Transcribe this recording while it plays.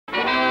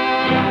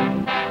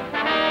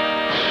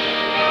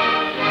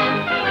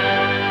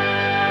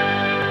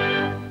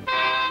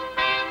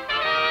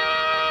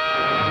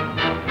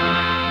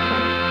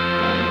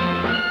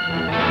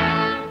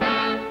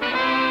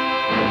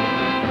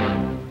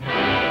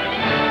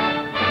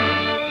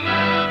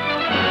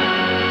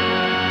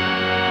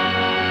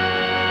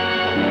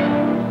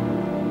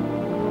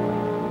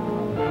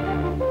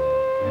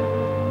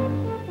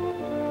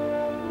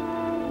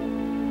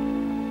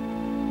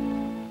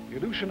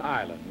Aleutian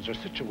Islands are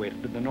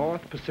situated in the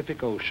North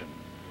Pacific Ocean,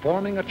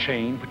 forming a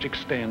chain which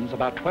extends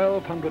about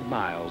 1,200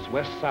 miles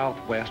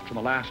west-southwest from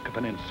Alaska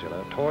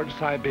Peninsula towards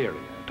Siberia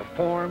to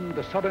form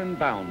the southern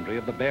boundary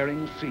of the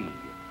Bering Sea.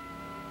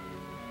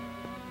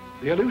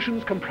 The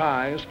Aleutians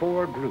comprise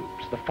 4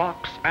 groups, the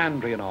Fox,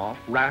 Andreanoff,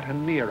 Rat,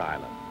 and Near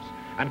Islands,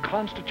 and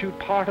constitute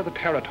part of the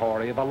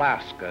territory of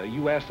Alaska,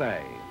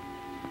 USA.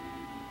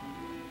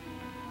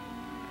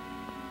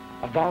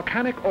 Of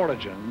volcanic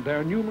origin, there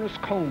are numerous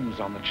cones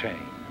on the chain,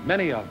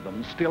 many of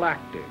them still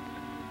active.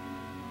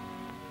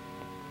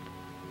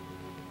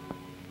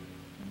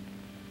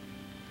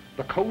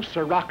 The coasts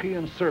are rocky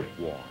and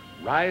surf-worn,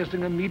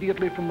 rising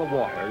immediately from the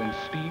water in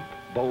steep,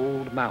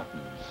 bold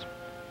mountains.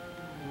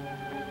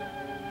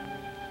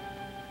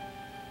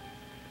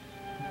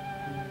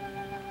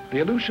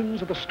 The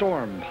Aleutians are the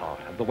storm pot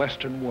of the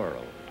Western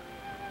world.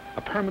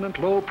 A permanent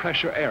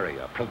low-pressure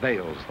area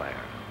prevails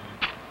there.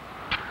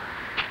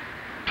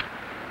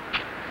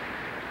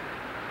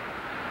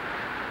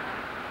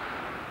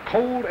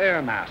 Cold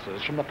air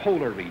masses from the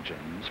polar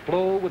regions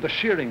flow with a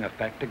shearing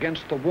effect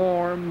against the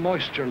warm,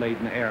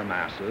 moisture-laden air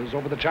masses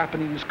over the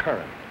Japanese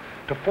current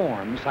to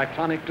form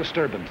cyclonic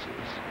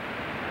disturbances.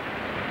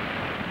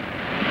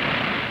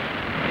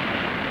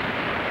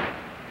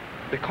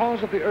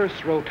 Because of the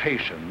Earth's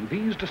rotation,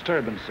 these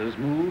disturbances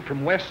move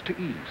from west to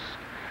east,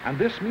 and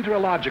this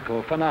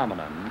meteorological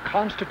phenomenon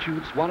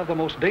constitutes one of the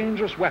most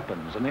dangerous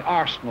weapons in the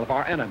arsenal of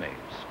our enemies,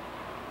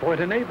 for it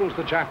enables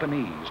the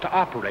Japanese to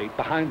operate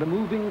behind the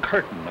moving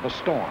curtain of a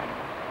storm.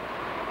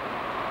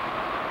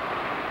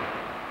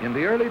 In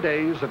the early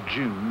days of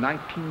June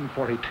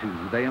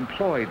 1942, they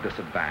employed this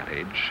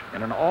advantage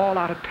in an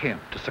all-out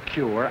attempt to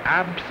secure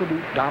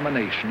absolute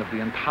domination of the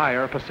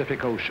entire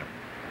Pacific Ocean.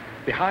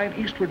 Behind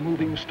eastward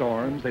moving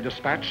storms, they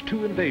dispatched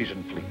 2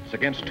 invasion fleets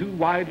against 2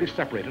 widely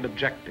separated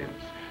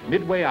objectives,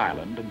 Midway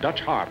Island and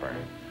Dutch Harbor,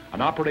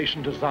 an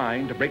operation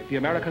designed to break the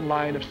American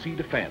line of sea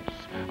defense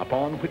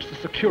upon which the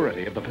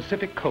security of the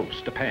Pacific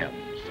coast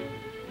depends.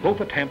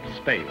 Both attempts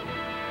failed.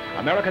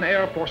 American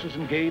air forces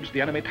engaged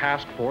the enemy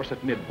task force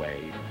at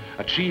Midway,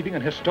 achieving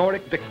an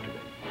historic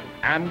victory.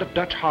 And at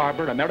Dutch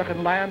Harbor,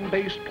 American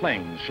land-based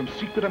planes from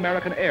secret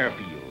American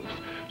airfields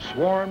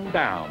swarmed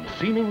down,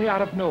 seemingly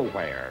out of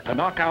nowhere, to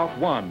knock out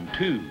 1,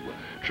 2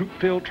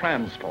 troop-filled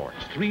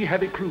transports, 3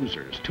 heavy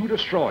cruisers, 2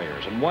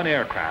 destroyers, and 1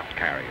 aircraft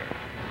carrier.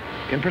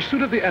 In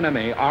pursuit of the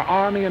enemy, our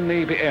Army and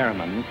Navy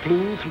airmen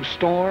flew through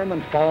storm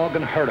and fog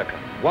and hurricane,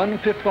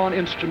 1/5 on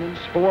instruments,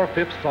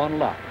 4/5 on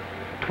luck,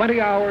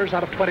 20 hours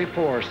out of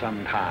 24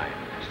 sometimes,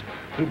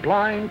 through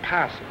blind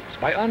passes,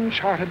 by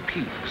uncharted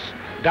peaks,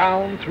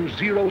 down through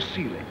zero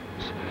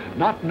ceilings,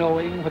 not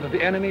knowing whether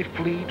the enemy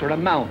fleet or a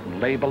mountain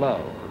lay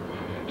below,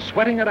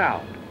 sweating it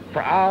out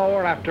for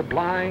hour after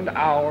blind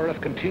hour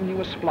of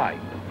continuous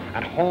flight,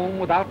 and home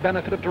without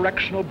benefit of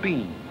directional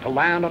beam to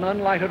land on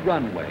unlighted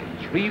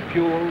runways,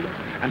 refueled,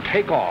 and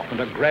take off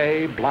into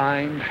gray,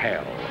 blind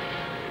hell.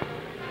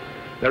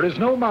 There is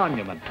no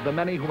monument to the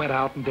many who went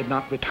out and did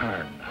not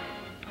return.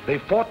 They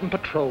fought and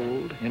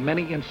patrolled, in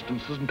many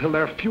instances, until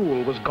their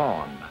fuel was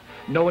gone,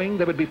 knowing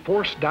they would be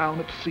forced down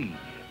at sea,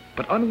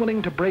 but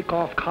unwilling to break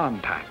off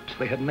contacts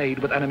they had made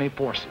with enemy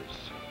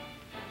forces.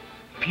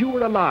 Few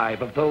are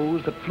alive of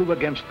those that flew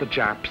against the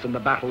Japs in the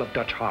Battle of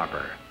Dutch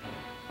Harbor.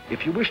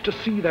 If you wish to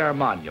see their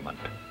monument,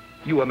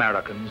 you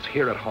Americans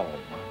here at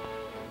home,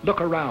 look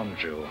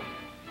around you.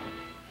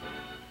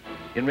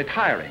 In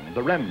retiring,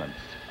 the remnants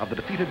of the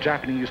defeated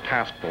Japanese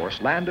task force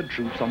landed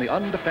troops on the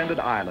undefended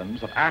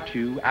islands of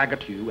Attu,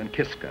 Agatu, and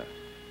Kiska.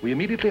 We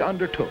immediately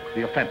undertook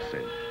the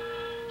offensive.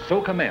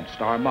 So commenced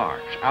our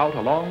march out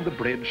along the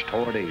bridge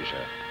toward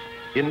Asia.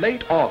 In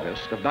late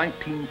August of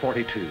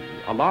 1942,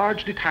 a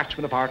large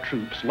detachment of our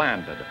troops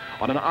landed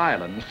on an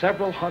island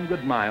several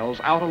hundred miles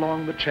out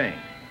along the chain,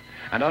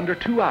 and under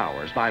 2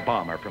 hours by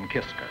bomber from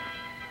Kiska.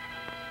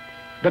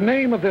 The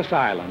name of this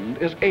island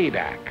is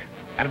Adak,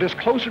 and it is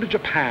closer to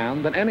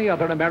Japan than any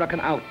other American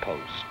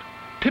outpost.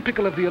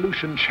 Typical of the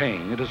Aleutian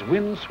chain, it is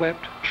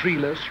windswept,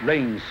 treeless,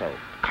 rain-soaked,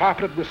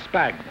 carpeted with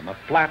sphagnum, a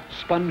flat,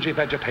 spongy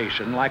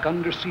vegetation like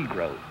undersea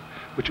growth,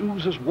 which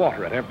oozes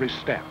water at every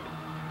step.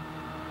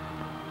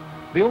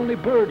 The only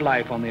bird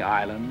life on the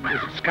island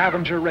is its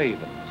scavenger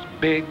ravens,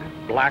 big,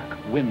 black,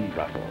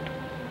 wind-ruffled.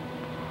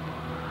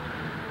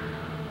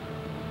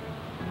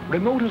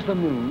 Remote as the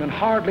moon and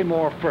hardly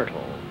more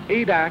fertile,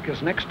 Adak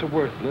is next to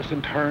worthless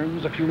in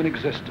terms of human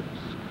existence.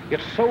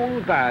 Its sole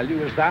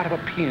value is that of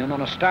a pin on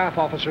a staff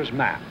officer's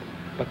map,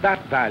 but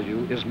that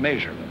value is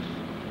measureless.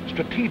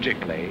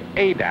 Strategically,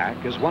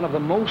 Adak is one of the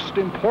most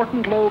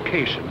important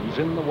locations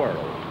in the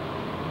world.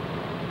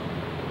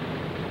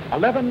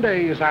 11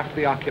 days after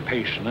the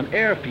occupation, an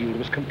airfield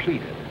was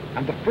completed,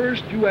 and the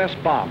first U.S.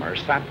 bomber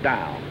sat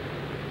down.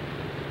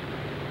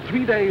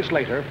 3 days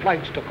later,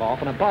 flights took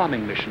off on a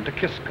bombing mission to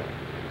Kiska,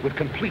 with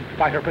complete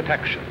fighter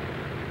protection.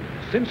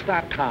 Since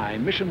that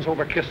time, missions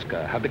over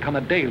Kiska have become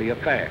a daily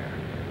affair.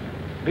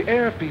 The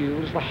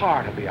airfield is the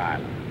heart of the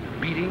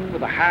island, beating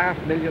with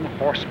 500,000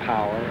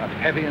 horsepower of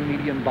heavy and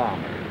medium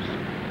bombers,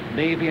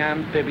 Navy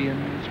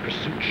amphibians,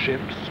 pursuit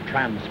ships,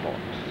 transports.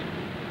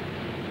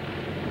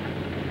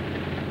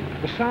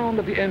 The sound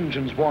of the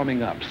engines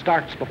warming up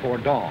starts before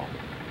dawn,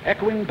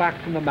 echoing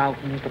back from the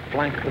mountains that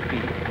flank the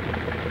field.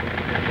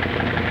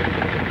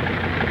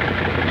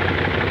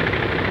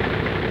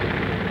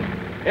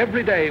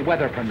 Every day,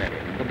 weather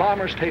permitting, the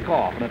bombers take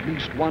off on at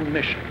least one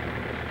mission.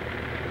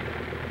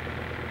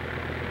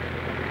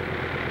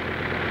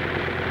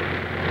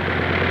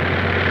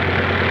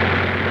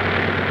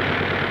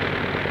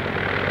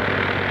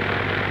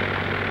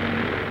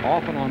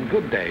 Often on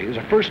good days,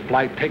 a first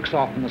flight takes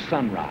off in the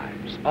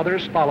sunrise,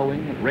 others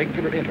following at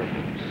regular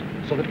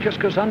intervals, so that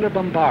Kiska's under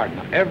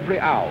bombardment every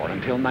hour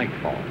until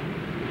nightfall.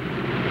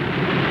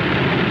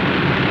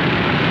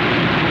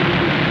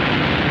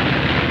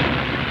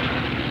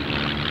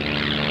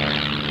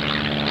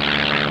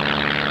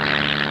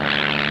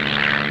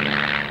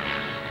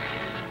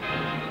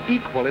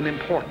 Equal in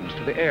importance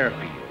to the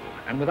airfield,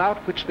 and without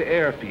which the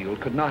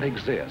airfield could not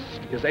exist,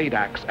 is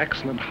Adak's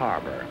excellent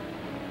harbor.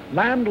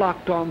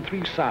 Landlocked on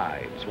three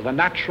sides with a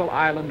natural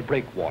island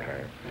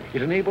breakwater,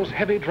 it enables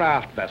heavy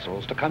draft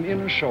vessels to come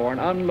inshore and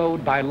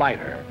unload by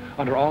lighter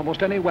under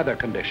almost any weather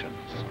conditions.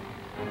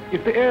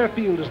 If the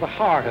airfield is the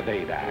heart of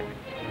Adak,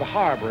 the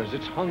harbor is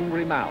its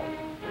hungry mouth.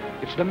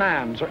 Its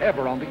demands are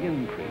ever on the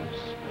increase.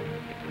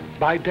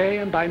 By day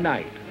and by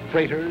night,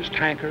 freighters,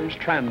 tankers,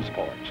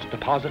 transports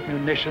deposit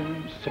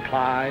munitions,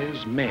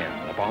 supplies,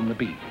 men upon the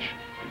beach.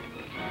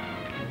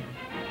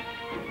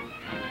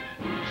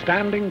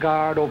 Standing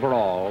guard over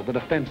all the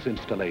defense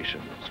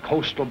installations,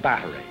 coastal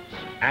batteries,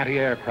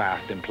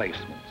 anti-aircraft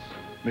emplacements,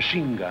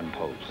 machine gun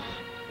posts.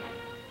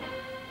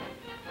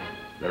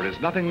 There is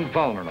nothing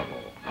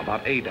vulnerable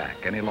about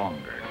Adak any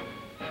longer.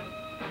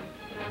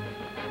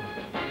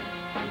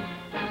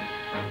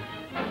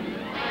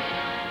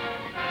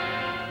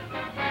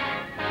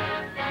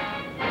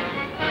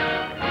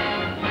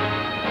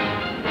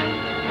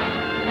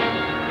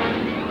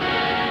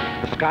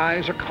 The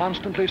skies are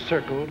constantly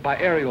circled by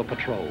aerial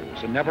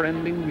patrols and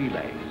never-ending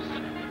relays.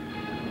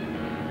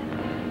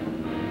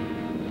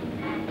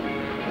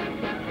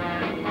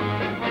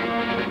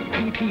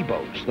 PT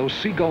boats, those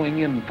seagoing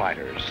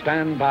in-fighters,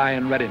 stand by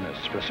in readiness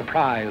for a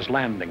surprise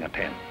landing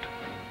attempt.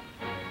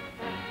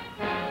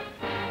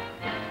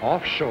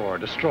 Offshore,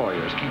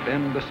 destroyers keep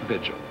endless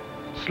vigil,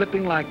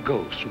 slipping like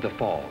ghosts through the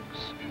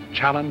fogs,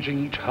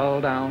 challenging each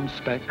hull-down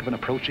speck of an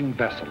approaching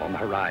vessel on the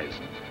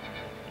horizon,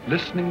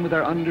 listening with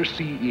their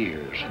undersea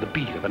ears for the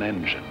beat of an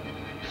engine,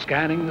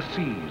 scanning the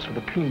seas for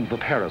the plume of a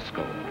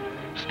periscope,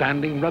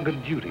 standing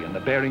rugged duty in the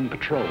bearing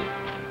patrol,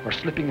 or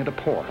slipping into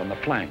port on the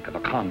flank of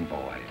a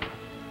convoy.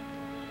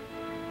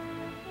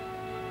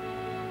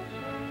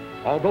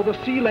 Although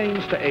the sea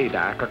lanes to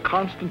Adak are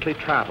constantly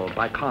traveled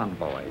by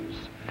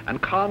convoys,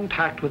 and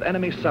contact with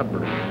enemy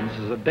submarines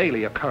is a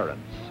daily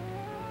occurrence,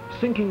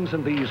 sinkings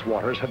in these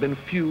waters have been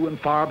few and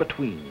far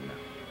between.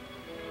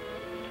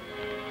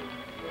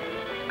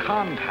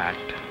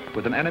 Contact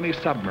with an enemy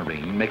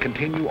submarine may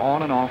continue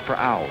on and off for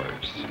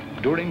hours,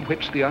 during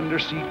which the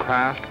undersea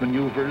craft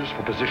maneuvers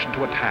for position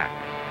to attack,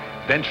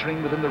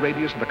 venturing within the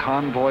radius of the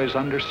convoy's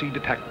undersea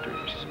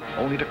detectors,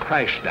 only to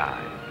crash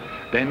dive,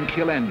 then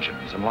kill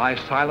engines and lie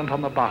silent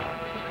on the bottom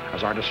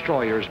as our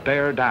destroyers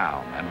bear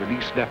down and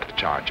release depth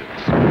charges.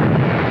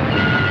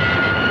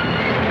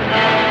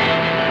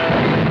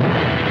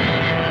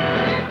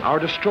 Our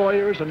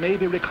destroyers and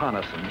Navy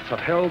reconnaissance have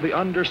held the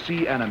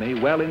undersea enemy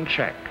well in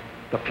check.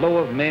 The flow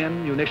of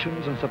men,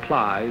 munitions, and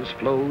supplies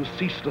flows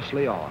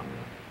ceaselessly on.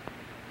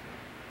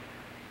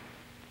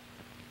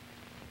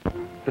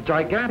 The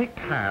gigantic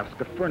task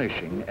of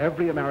furnishing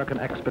every American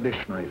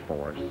expeditionary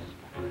force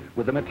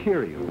with the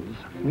materials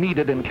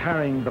needed in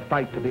carrying the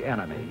fight to the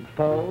enemy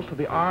falls to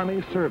the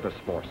Army Service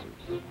Forces.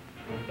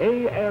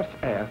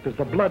 ASF is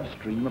the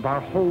bloodstream of our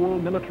whole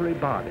military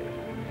body,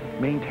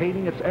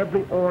 maintaining its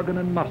every organ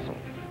and muscle.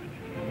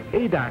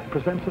 Adak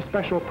presents a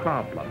special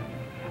problem,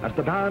 as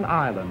the barren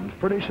island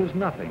furnishes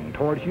nothing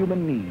toward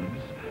human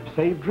needs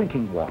save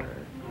drinking water.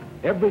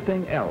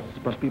 Everything else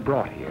must be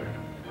brought here.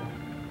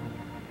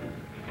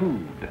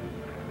 Food,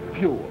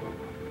 fuel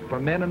for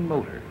men and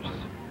motors,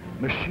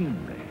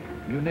 machinery,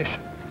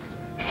 munitions,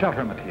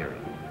 shelter material.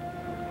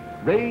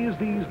 Raise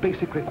these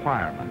basic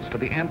requirements to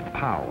the nth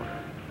power.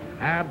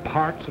 Add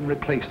parts and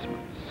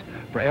replacements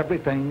for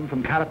everything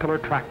from Caterpillar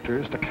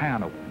tractors to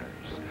can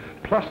openers,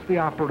 plus the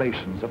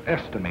operations of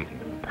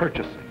estimating,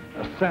 purchasing,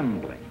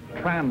 assembling,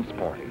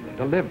 transporting,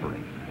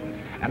 delivering,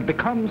 and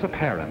becomes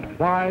apparent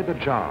why the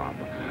job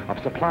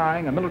of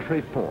supplying a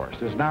military force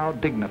is now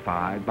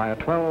dignified by a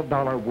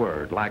 $12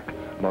 word like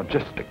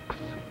logistics.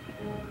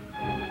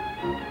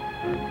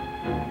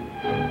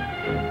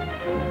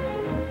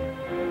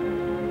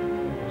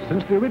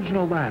 Since the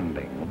original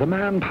landing, the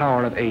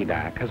manpower of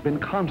Adak has been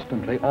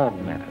constantly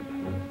augmented.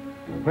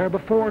 Where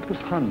before it was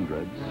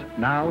hundreds,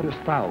 now it is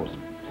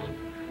thousands.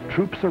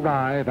 Troops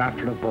arrive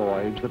after a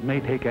voyage that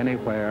may take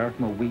anywhere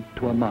from a week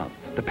to a month,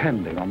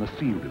 depending on the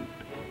sea route.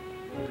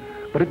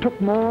 But it took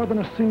more than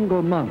a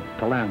single month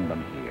to land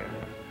them here.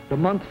 The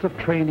months of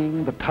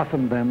training that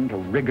toughened them to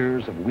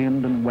rigors of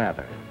wind and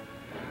weather.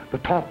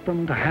 that taught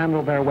them to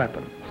handle their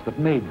weapons, that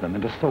made them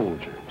into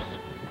soldiers.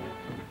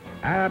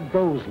 Add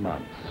those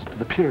months to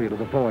the period of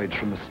the voyage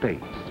from the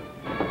States.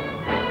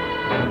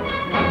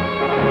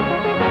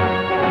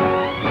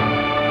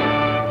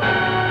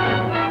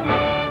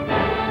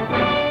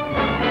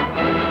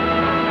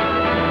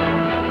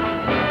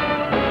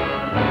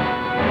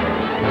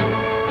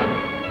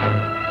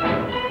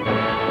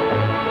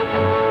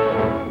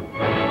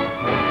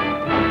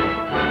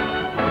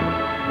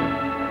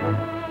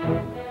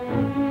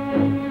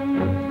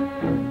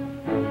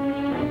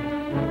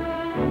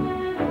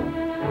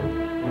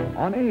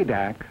 On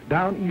Adak,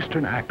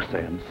 down-eastern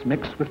accents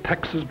mixed with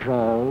Texas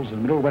drawls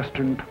and Middle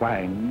Western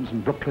twangs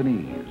and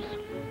Brooklynese.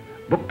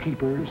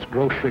 Bookkeepers,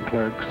 grocery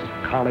clerks,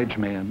 college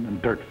men,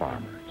 and dirt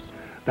farmers.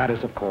 That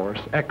is, of course,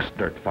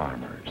 ex-dirt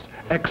farmers,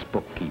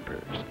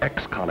 ex-bookkeepers,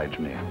 ex-college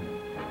men.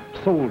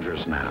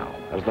 Soldiers now,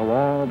 as though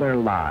all their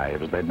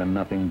lives they'd been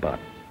nothing but.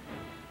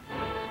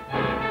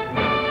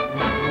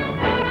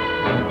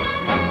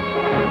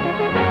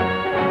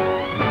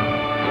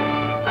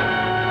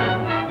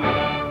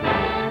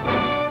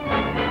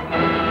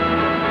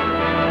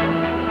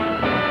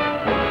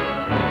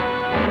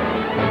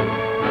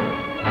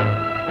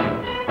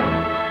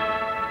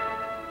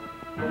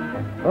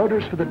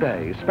 Orders for the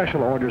day,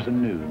 special orders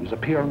and news,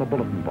 appear on the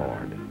bulletin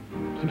board.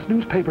 Since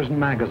newspapers and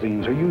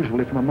magazines are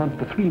usually from a month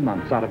to 3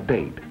 months out of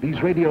date,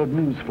 these radioed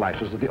news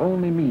flashes are the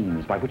only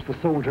means by which the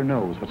soldier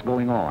knows what's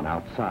going on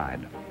outside.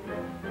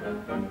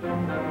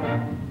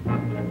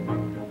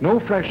 No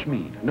fresh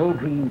meat, no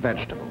green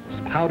vegetables,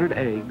 powdered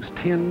eggs,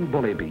 tinned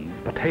bully beef,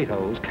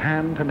 potatoes,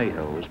 canned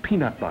tomatoes,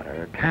 peanut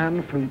butter,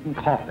 canned fruit, and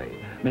coffee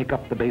make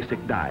up the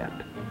basic diet.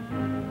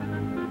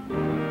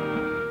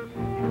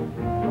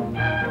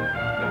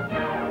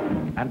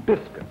 And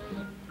biscuits,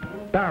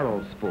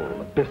 barrels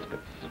full of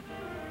biscuits.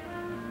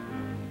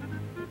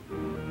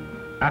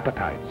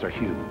 Appetites are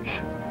huge.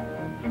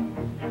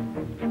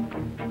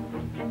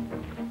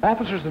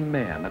 Officers and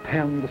men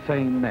attend the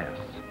same mess.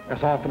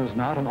 As often as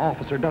not, an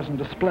officer doesn't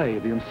display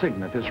the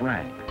insignia of his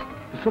rank.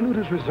 The salute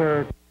is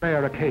reserved for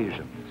rare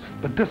occasions,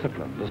 but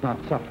discipline does not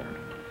suffer.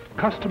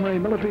 Customary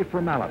military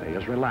formality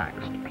is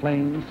relaxed,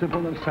 plain,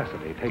 simple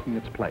necessity taking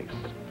its place.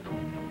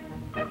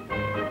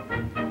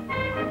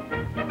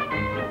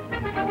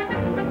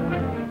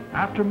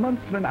 After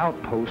months in an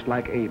outpost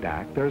like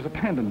Adak, there is a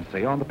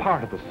tendency on the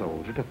part of the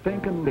soldier to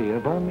think and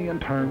live only in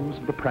terms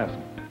of the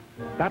present.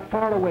 That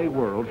faraway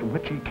world from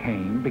which he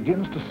came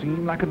begins to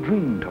seem like a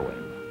dream to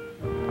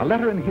him. A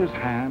letter in his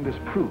hand is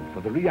proof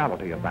of the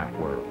reality of that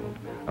world,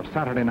 of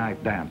Saturday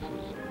night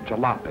dances,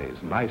 jalopies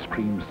and ice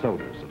cream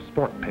sodas, of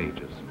sport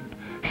pages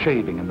and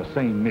shaving in the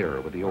same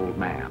mirror with the old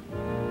man.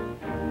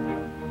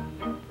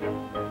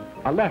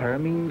 A letter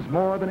means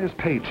more than his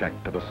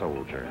paycheck to the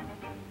soldier.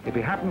 If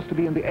he happens to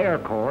be in the Air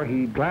Corps,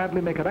 he'd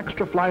gladly make an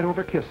extra flight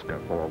over Kiska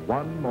for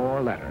one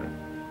more letter.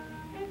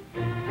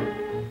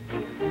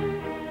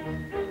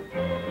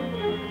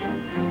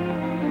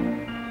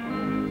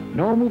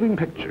 No moving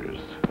pictures,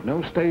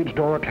 no stage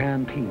door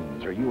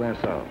canteens or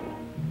USO,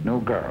 no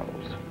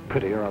girls,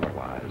 pretty or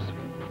otherwise.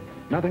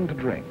 Nothing to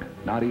drink,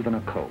 not even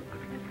a Coke.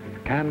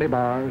 Candy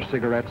bars,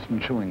 cigarettes,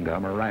 and chewing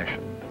gum are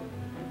rationed,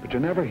 but you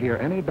never hear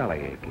any belly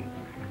aching.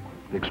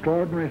 The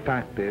extraordinary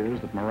fact is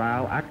that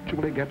morale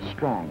actually gets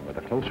stronger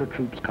the closer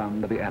troops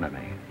come to the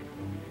enemy.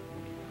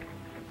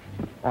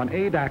 On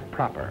Adak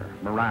proper,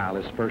 morale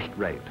is first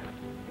rate.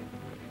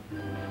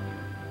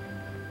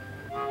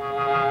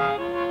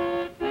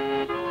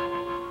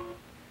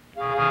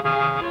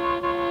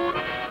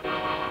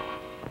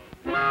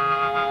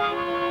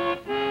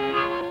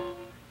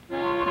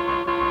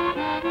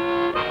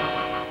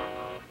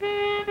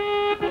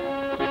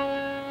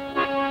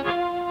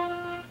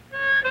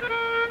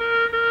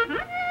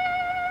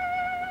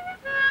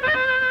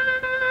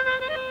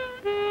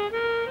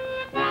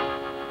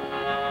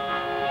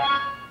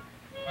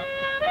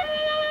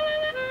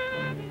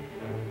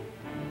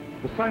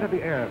 The site of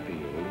the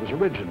airfield was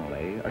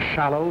originally a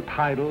shallow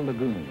tidal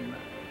lagoon.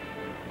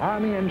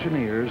 Army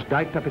engineers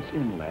diked up its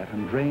inlet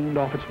and drained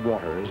off its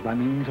waters by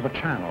means of a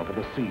channel to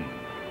the sea.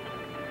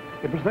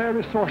 It was their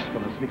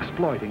resourcefulness in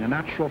exploiting a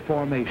natural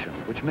formation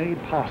which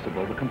made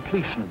possible the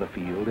completion of the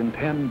field in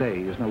 10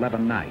 days and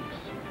 11 nights,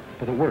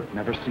 for the work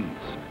never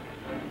ceased.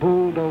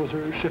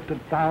 Bulldozers shifted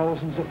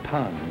thousands of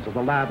tons of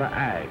the lava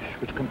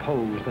ash which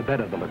composed the bed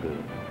of the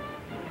lagoon.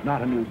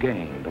 Not a new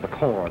gain to the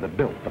Corps that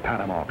built the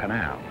Panama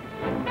Canal.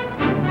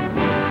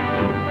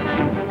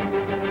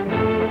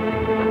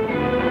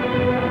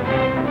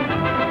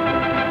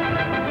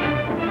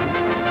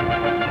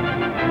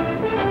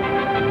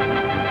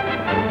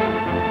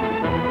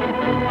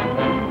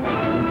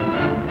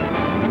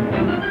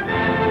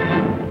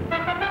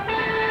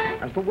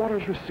 As the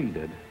waters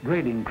receded,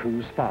 grading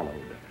crews followed,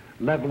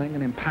 leveling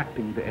and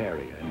impacting the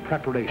area in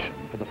preparation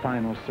for the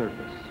final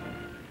surface.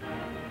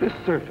 This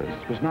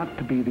surface was not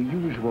to be the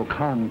usual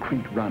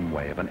concrete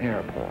runway of an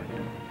airport,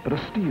 but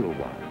a steel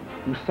one,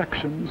 whose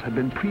sections had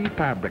been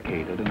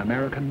prefabricated in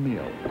American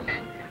mills.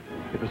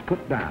 It was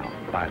put down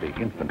by the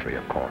infantry,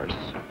 of course.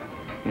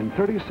 in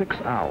 36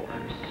 hours.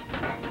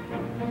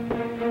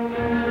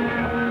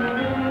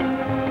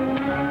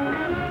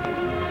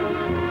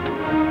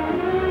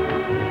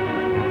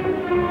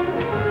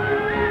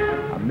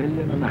 A 1.5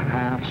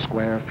 million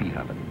square feet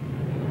of it.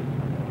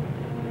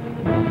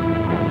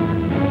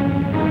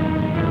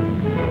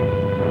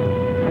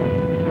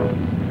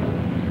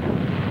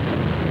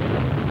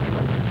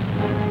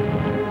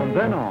 From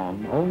then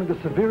on, only the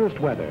severest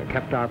weather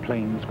kept our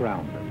planes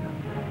grounded.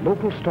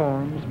 Local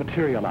storms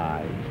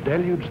materialize,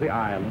 deluge the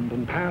island,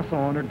 and pass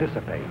on or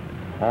dissipate,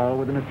 all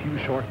within a few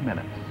short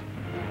minutes.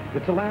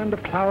 It's a land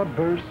of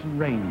cloudbursts and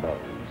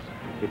rainbows.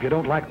 If you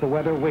don't like the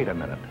weather, wait a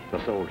minute, the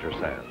soldier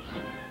says.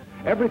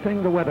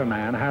 Everything the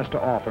weatherman has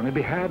to offer may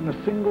be had in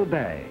a single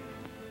day.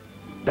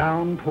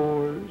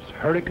 Downpours,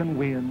 hurricane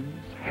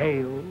winds,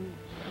 hail,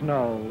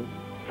 snow,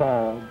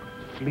 fog,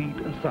 sleet,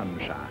 and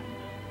sunshine.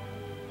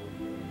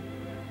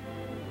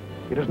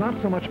 It is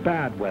not so much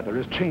bad weather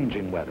as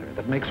changing weather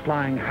that makes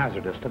flying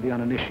hazardous to the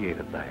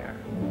uninitiated there.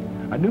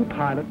 A new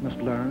pilot must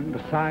learn to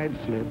side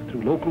slip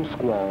through local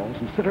squalls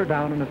and sit her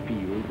down in a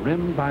field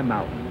rimmed by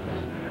mountains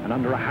and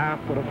under a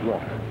half-foot of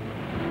water.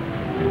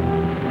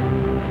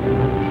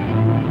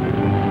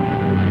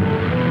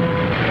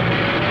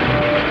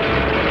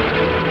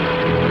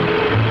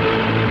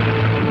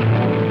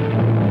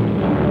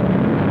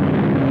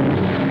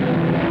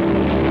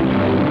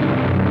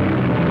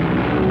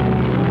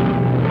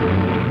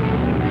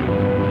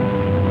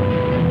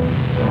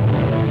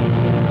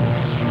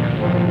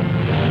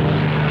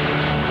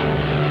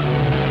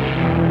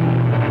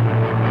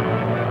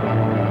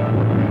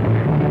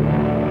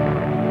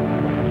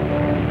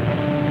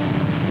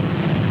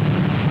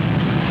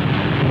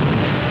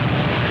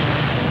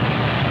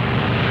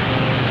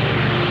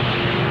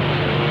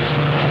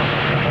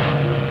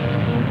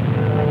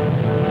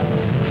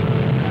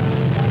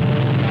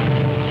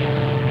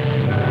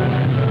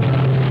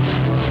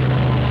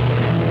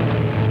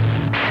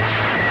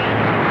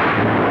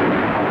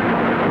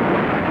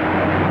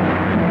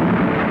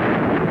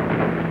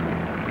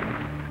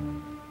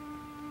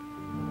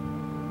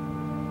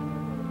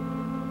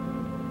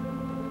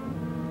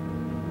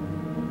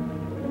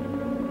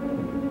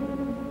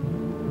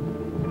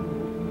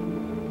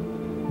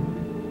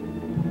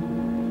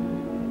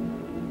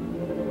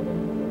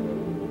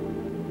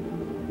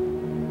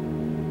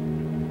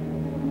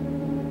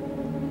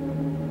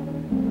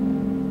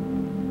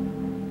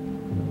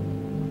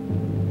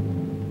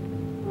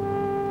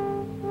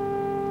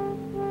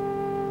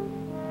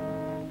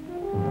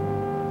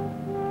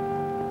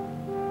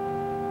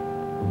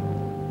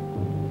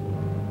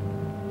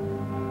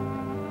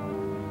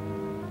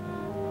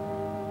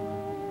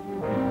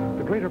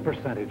 The greater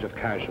percentage of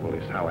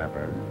casualties,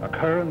 however,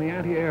 occur in the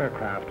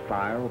anti-aircraft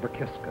fire over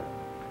Kiska.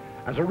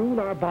 As a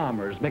rule, our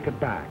bombers make it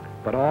back,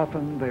 but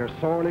often they are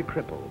sorely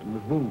crippled and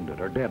with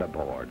wounded or dead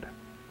aboard.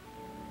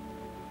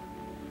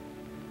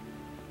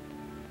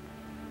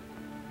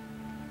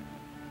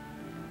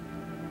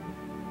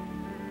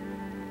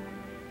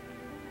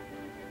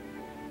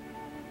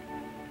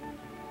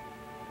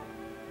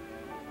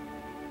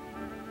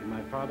 In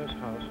my father's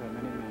house are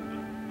many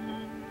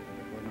mansions.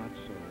 If it were not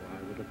so,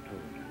 I would have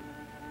told you.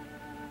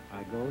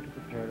 I go to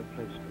prepare a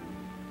place for you,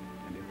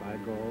 and if I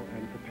go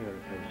and prepare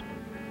a place for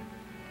you,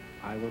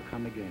 I will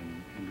come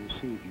again and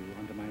receive you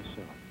unto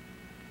myself.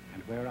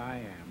 And where I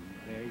am,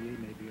 there ye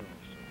may be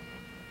also.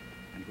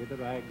 And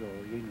whither I go,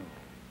 ye know,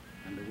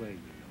 and the way ye know.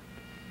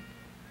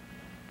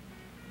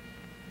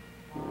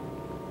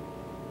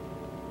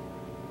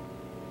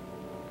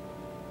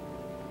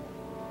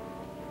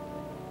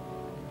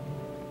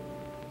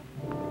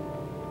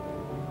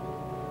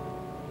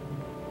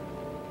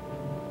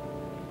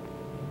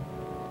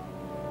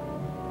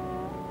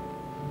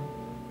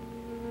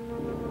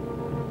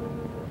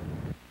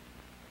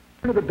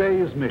 The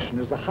day's mission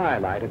is the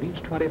highlight of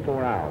each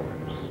 24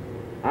 hours.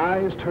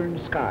 Eyes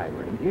turn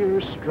skyward and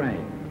ears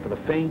strain for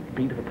the faint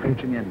beat of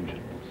approaching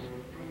engines.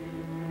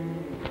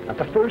 At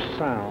the first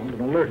sound, an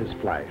alert is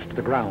flashed to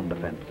the ground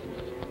defenses.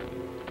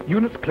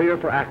 Units clear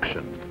for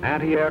action.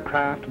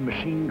 Anti-aircraft and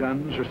machine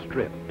guns are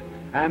stripped,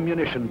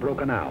 ammunition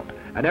broken out,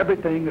 and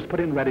everything is put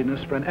in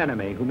readiness for an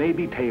enemy who may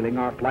be tailing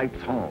our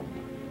flights home.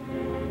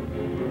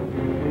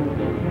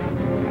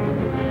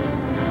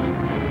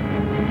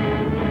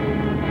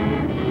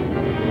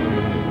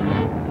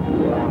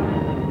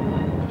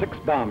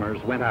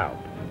 Bombers went out,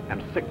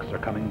 and 6 are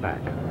coming back.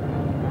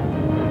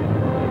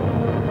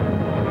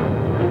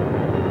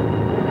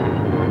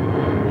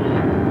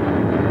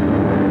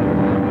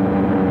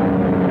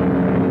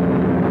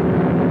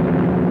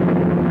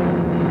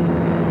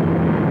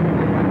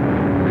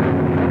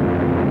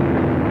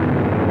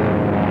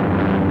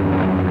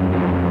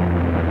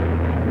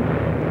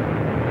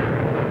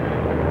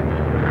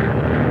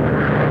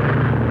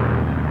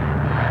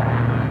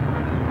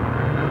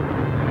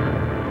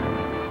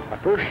 A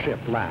first ship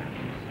lands.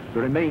 The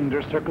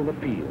remainder circle the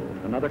field,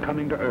 another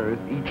coming to Earth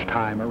each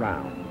time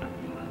around.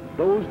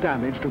 Those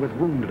damaged or with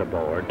wounded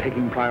aboard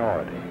taking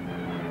priority.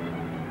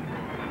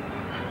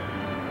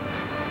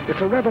 It's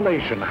a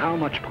revelation how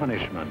much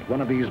punishment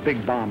one of these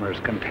big bombers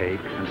can take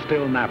and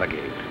still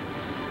navigate.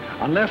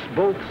 Unless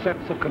both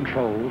sets of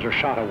controls are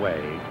shot away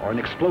or an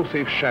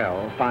explosive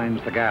shell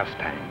finds the gas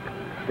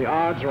tank, the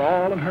odds are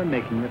all in her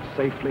making it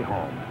safely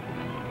home.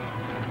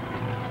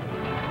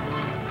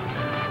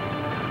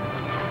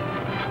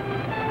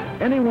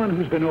 Anyone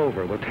who's been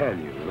over will tell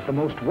you that the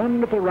most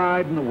wonderful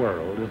ride in the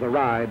world is the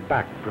ride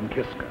back from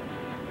Kiska.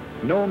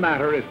 No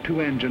matter if two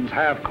engines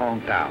have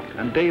conked out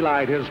and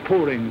daylight is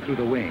pouring through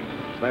the wings,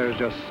 there's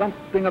just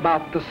something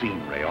about the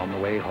scenery on the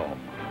way home.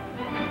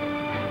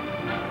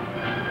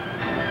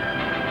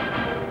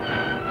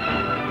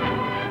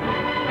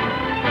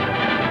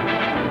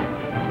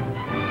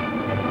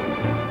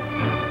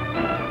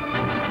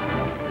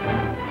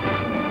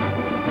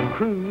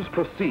 Crews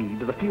proceed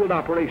to the field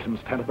operations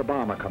tent of the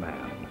Bomber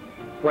Command,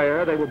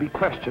 where they will be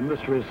questioned as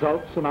to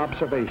results and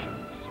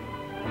observations.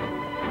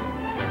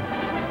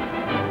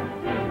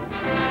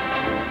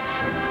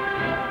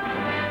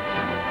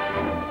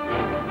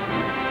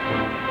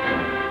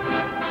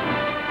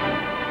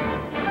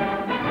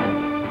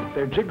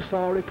 Their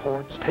jigsaw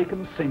reports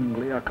taken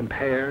singly are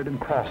compared and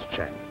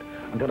cross-checked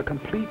until a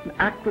complete and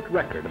accurate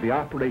record of the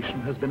operation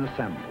has been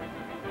assembled.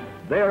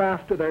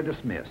 Thereafter they're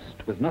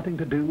dismissed with nothing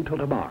to do till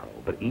tomorrow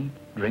but eat,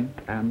 drink,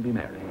 and be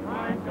merry.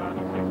 I've got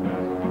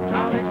sixpence,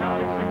 jolly,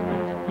 jolly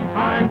sixpence.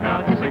 I've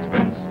got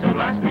sixpence to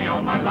last me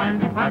all my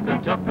life. I've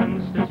got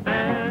tuppence to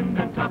spend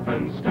and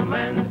tuppence to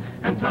lend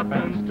and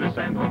tuppence to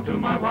send home to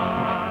my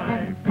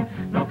wife.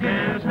 No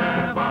cares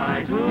have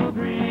I to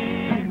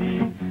grieve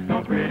me,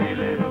 no pretty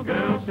little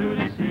girls to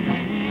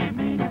deceive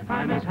me.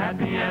 I'm as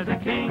happy as a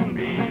king,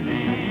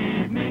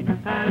 believe me,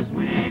 as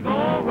we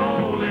go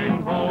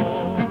rolling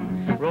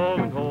home.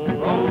 Rolling home,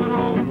 rolling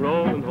home,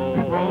 rolling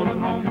home, rolling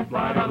home,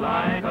 by the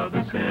light of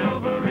the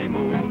silvery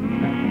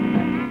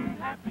moon.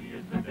 Happy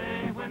is the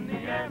day when the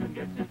airman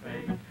gets his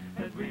pay,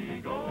 as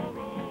we go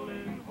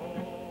rolling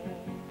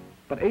home.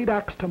 But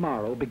Adak's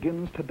tomorrow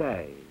begins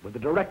today with a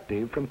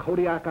directive from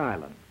Kodiak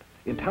Island,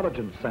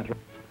 Intelligence Center.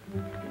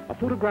 A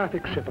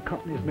photographic ship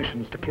accompanies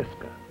missions to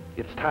Kiska.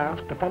 Its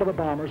task to follow the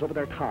bombers over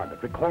their target,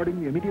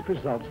 recording the immediate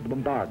results of the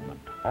bombardment,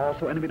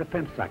 also enemy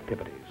defense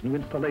activities, new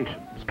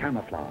installations,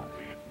 camouflage.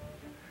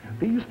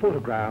 These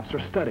photographs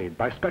are studied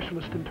by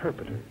specialist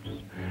interpreters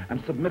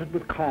and submitted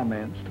with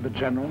comments to the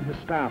General and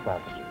his staff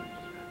officers,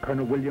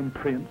 Colonel William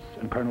Prince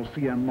and Colonel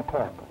C.M.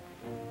 McCorkle.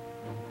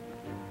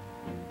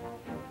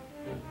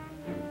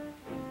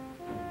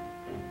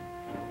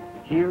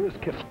 Here is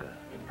Kiska,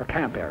 her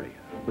camp area,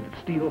 with its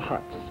steel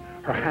huts,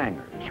 her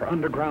hangars, her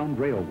underground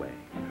railway,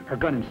 her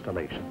gun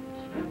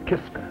installations.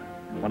 Kiska,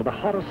 one of the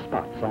hottest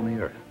spots on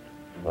the earth,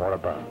 or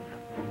above.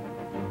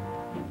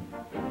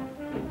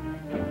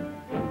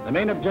 The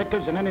main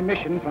objectives in any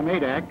mission from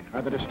Adak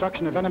are the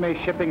destruction of enemy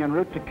shipping en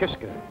route to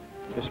Kiska,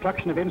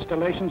 destruction of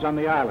installations on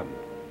the island,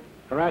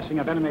 harassing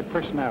of enemy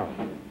personnel.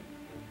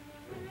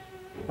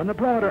 When the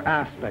broader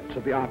aspects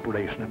of the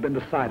operation have been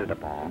decided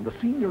upon, the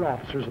senior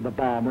officers of the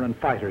bomber and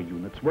fighter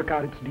units work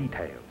out its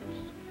details.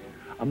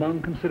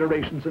 Among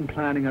considerations in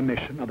planning a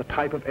mission are the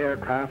type of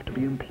aircraft to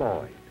be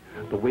employed,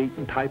 the weight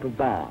and type of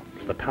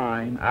bombs, the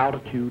time,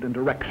 altitude, and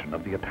direction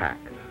of the attack.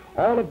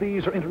 All of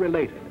these are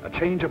interrelated, a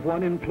change of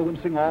one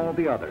influencing all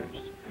the others.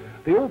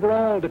 The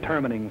overall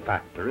determining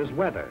factor is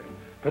weather.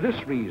 For this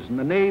reason,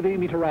 the Navy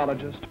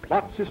meteorologist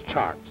plots his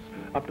charts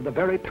up to the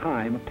very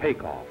time of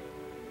takeoff.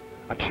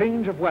 A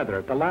change of weather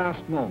at the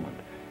last moment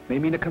may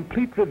mean a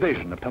complete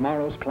revision of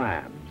tomorrow's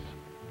plans.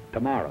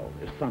 Tomorrow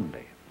is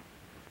Sunday.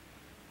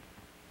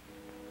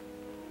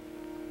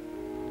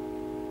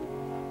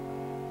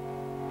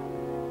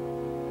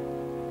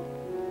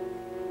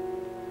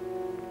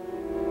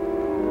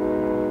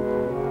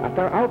 At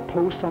their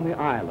outposts on the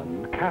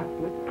island,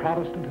 Catholic,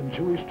 Protestant, and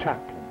Jewish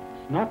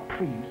chaplains, not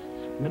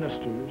priests,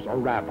 ministers, or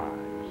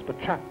rabbis, but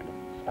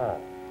chaplains,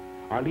 all,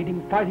 are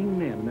leading fighting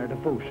men in their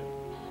devotions.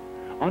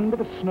 Under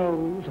the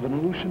snows of an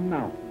Aleutian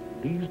mountain,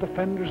 these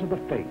defenders of the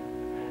faith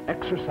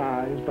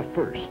exercise the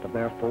first of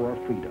their four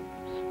freedoms.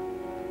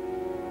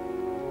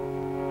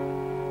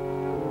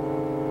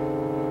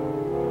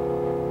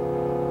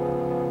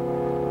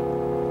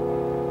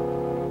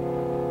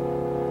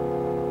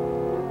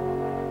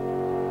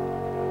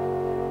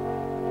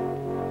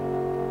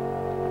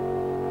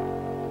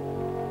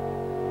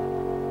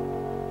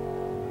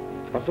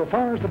 But so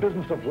far as the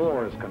business of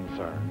war is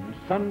concerned,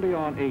 Sunday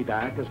on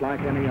Adak is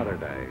like any other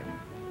day.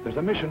 There's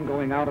a mission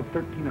going out at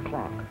 13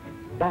 o'clock.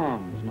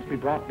 Bombs must be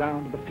brought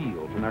down to the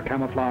field from their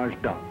camouflage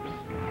dumps.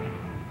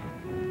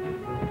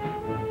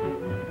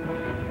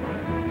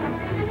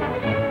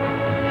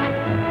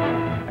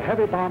 A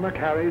heavy bomber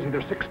carries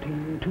either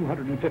 16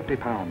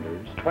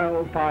 250-pounders,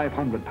 12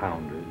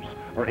 500-pounders,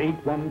 or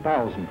 8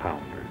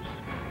 1,000-pounders.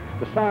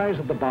 The size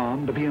of the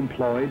bomb to be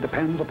employed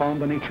depends upon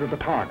the nature of the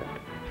target,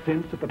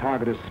 since if the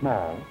target is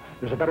small,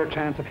 there's a better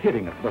chance of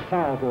hitting it with a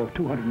salvo of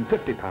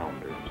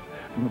 250-pounders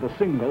than with a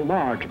single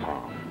large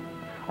bomb.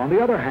 On the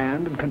other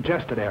hand, in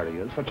congested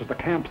areas, such as the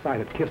campsite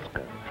at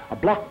Kiska, a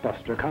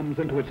blockbuster comes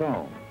into its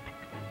own.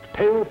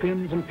 tail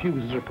fins and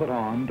fuses are put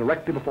on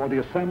directly before the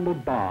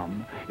assembled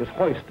bomb is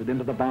hoisted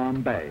into the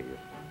bomb bay.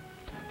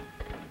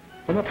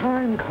 When the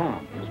time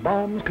comes,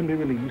 bombs can be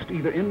released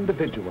either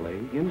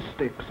individually, in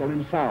sticks, or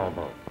in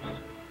salvos.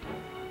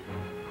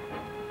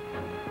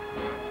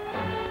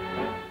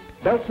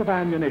 Belts of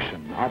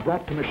ammunition are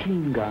brought to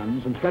machine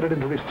guns and threaded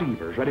into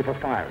receivers ready for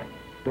firing.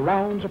 The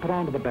rounds are put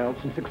onto the belts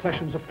in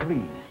successions of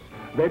threes: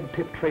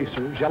 red-tip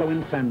tracers, yellow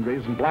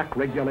incendiaries, and black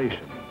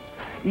regulations.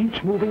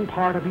 Each moving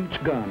part of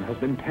each gun has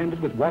been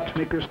tended with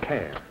watchmaker's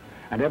care,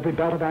 and every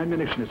belt of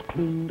ammunition is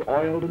cleaned,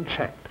 oiled, and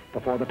checked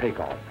before the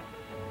takeoff.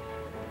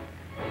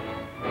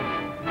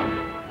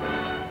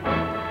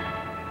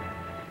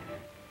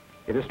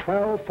 It is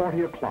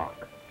 12:40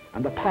 o'clock,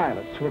 and the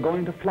pilots who are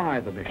going to fly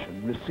the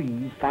mission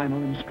receive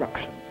final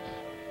instructions.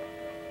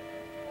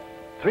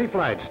 3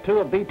 flights, 2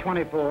 of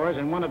B-24s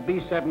and 1 of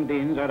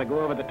B-17s are to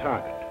go over the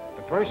target.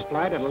 The first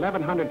flight at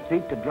 1,100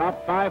 feet to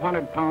drop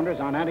 500-pounders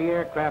on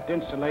anti-aircraft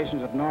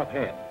installations at North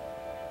Head.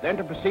 Then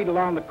to proceed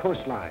along the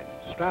coastline,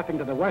 strafing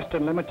to the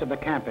western limits of the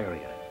camp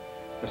area.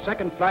 The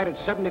second flight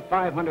at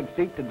 7,500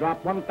 feet to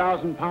drop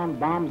 1,000-pound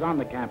bombs on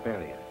the camp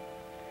area.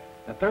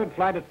 The third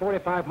flight at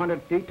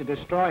 4,500 feet to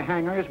destroy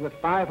hangars with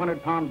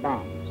 500-pound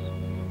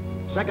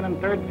bombs. Second and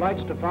third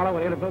flights to follow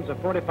at intervals of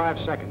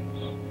 45 seconds.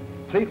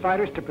 3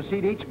 fighters to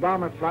precede each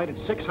bomber flight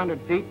at 600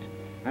 feet,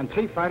 and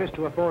 3 fighters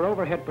to afford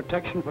overhead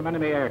protection from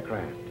enemy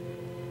aircraft.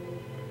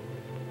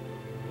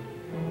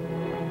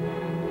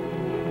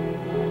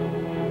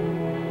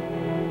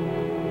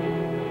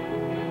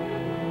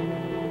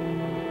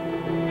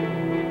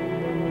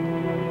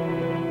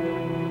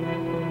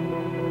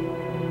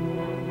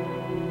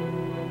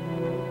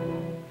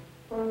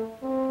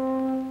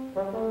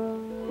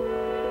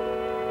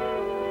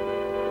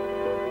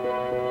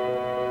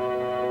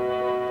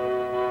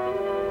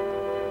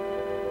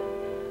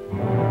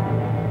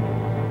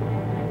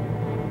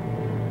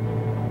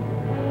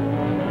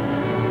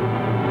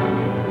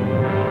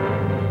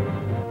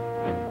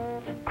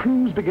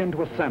 Begin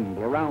to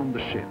assemble around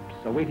the ships,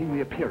 awaiting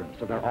the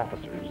appearance of their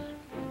officers.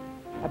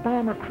 A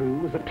bomber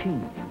crew is a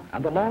team,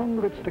 and the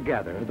longer it's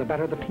together, the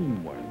better the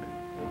teamwork.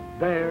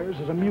 Theirs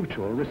is a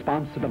mutual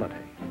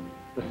responsibility.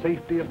 The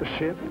safety of the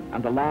ship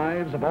and the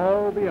lives of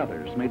all the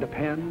others may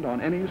depend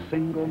on any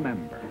single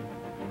member.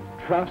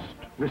 Trust,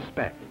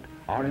 respect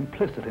are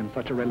implicit in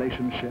such a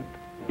relationship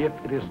if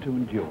it is to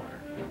endure.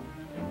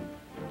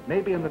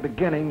 Maybe in the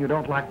beginning you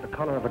don't like the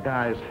color of a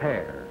guy's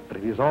hair, but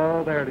if he's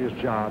all there at his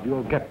job,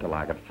 you'll get to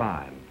like it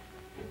fine.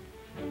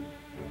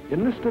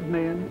 Enlisted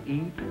men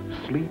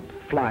eat, sleep,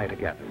 fly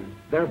together.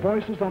 Their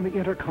voices on the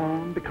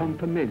intercom become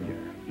familiar,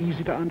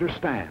 easy to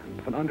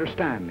understand, and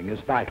understanding is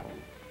vital.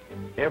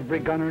 Every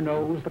gunner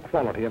knows the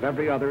quality of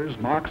every other's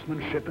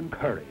marksmanship and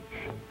courage.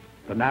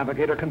 The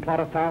navigator can plot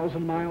a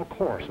 1,000-mile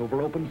course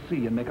over open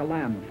sea and make a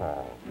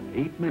landfall.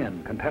 8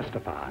 men can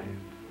testify.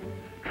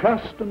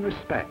 Trust and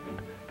respect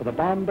for the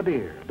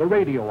bombardier, the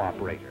radio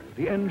operator,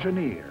 the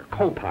engineer,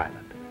 co-pilot,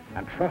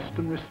 and trust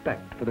and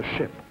respect for the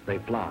ship they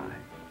fly.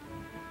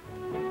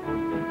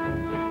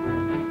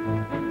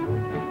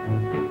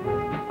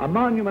 A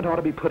monument ought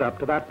to be put up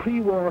to that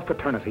pre-war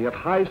fraternity of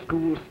high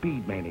school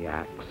speed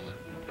maniacs,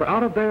 for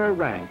out of their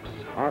ranks,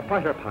 our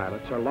fighter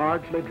pilots are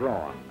largely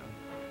drawn.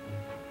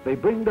 They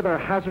bring to their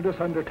hazardous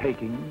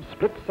undertakings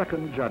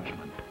split-second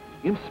judgment,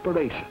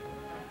 inspiration,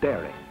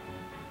 daring.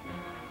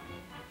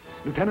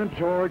 Lieutenant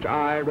George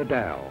I.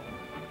 Riddell,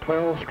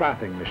 12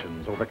 strafing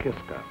missions over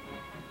Kiska.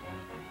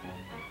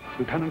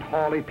 Lieutenant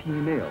Hawley P.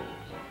 Mills,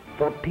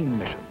 14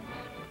 missions.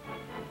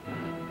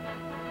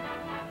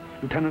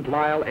 Lieutenant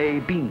Lyle A.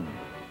 Bean,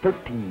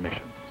 13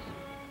 missions.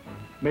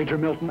 Major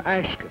Milton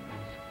Ashkins,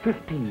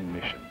 15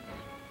 missions.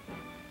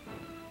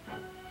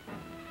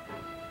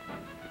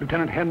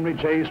 Lieutenant Henry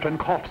J.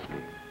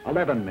 Strankowski,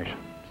 11 missions.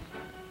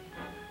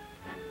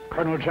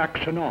 Colonel Jack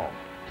Chenault,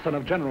 son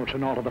of General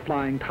Chenault of the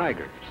Flying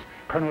Tigers.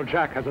 Colonel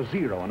Jack has a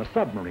 0 on a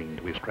submarine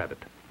to his credit.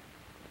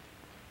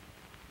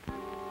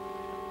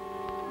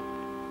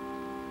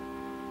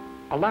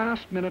 A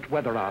last-minute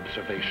weather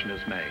observation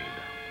is made.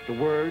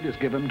 The word is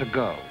given to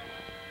go.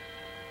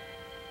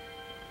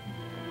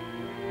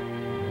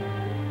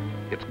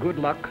 It's good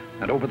luck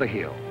and over the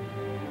hill.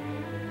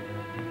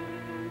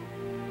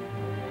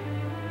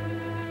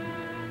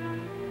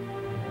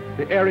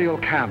 The aerial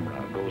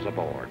camera goes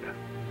aboard.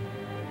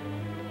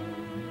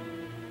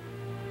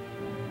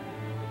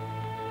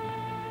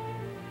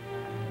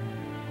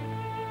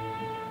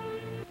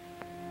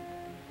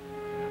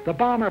 The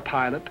bomber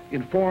pilot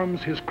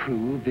informs his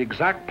crew the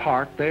exact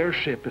part their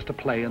ship is to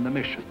play in the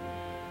mission.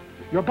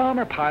 Your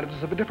bomber pilot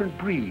is of a different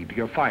breed to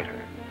your fighter.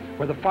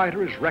 Where the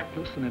fighter is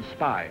reckless and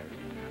inspired,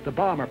 the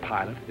bomber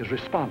pilot is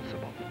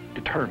responsible,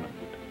 determined.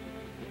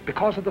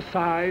 Because of the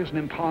size and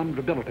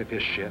imponderability of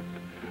his ship,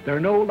 there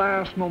are no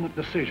last-moment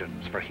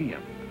decisions for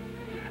him.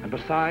 And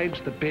besides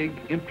the big,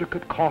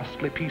 intricate,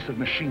 costly piece of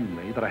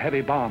machinery that a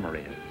heavy bomber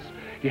is,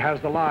 he has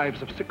the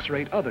lives of 6 or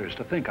 8 others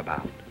to think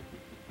about.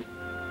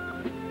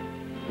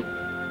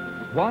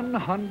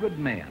 100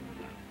 men,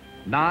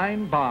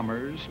 9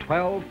 bombers,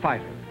 12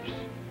 fighters,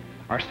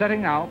 are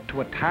setting out to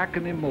attack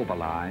and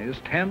immobilize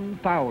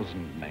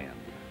 10,000 men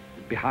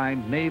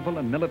behind naval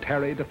and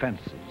military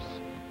defenses.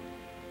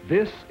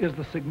 This is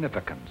the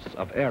significance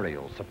of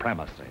aerial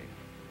supremacy.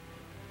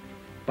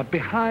 But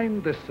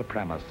behind this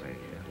supremacy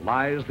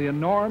lies the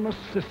enormous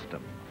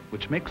system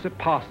which makes it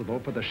possible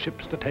for the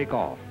ships to take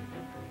off.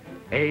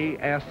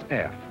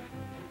 ASF,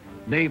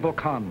 Naval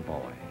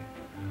Convoy,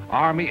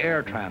 Army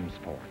Air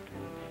Transport,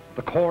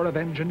 the Corps of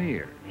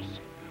Engineers,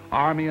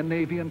 Army and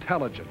Navy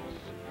Intelligence,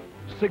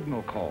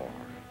 Signal Corps,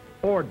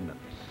 Ordnance,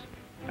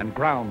 and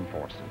Ground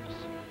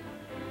Forces.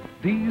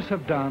 These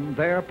have done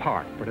their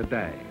part for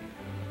today.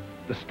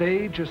 The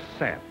stage is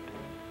set.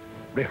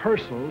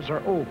 Rehearsals are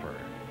over.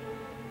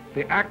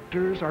 The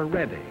actors are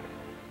ready.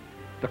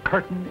 The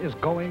curtain is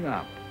going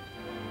up.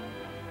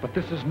 But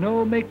this is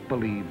no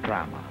make-believe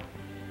drama.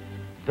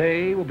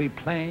 They will be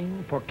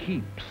playing for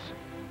keeps.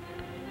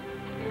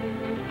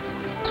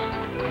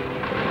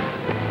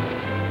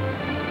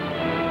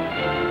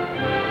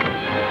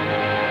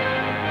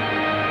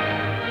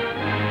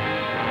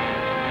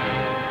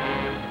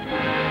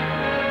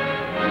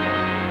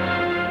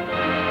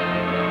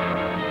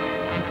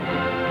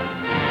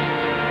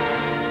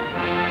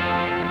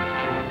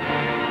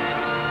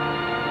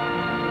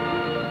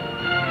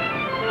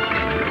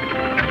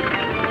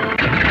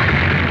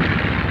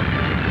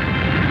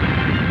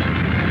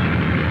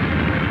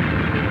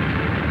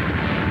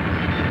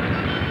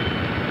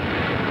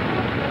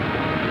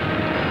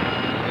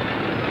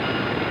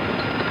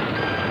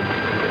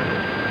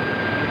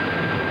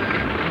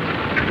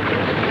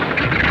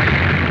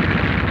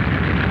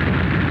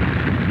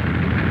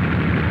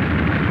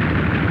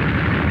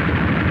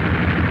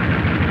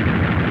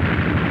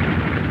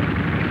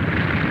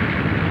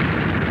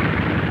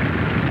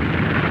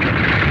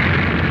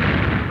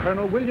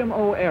 William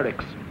O.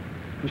 Erickson,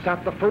 who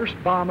sat the first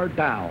bomber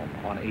down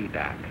on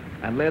Adak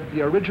and led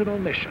the original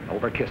mission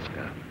over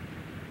Kiska.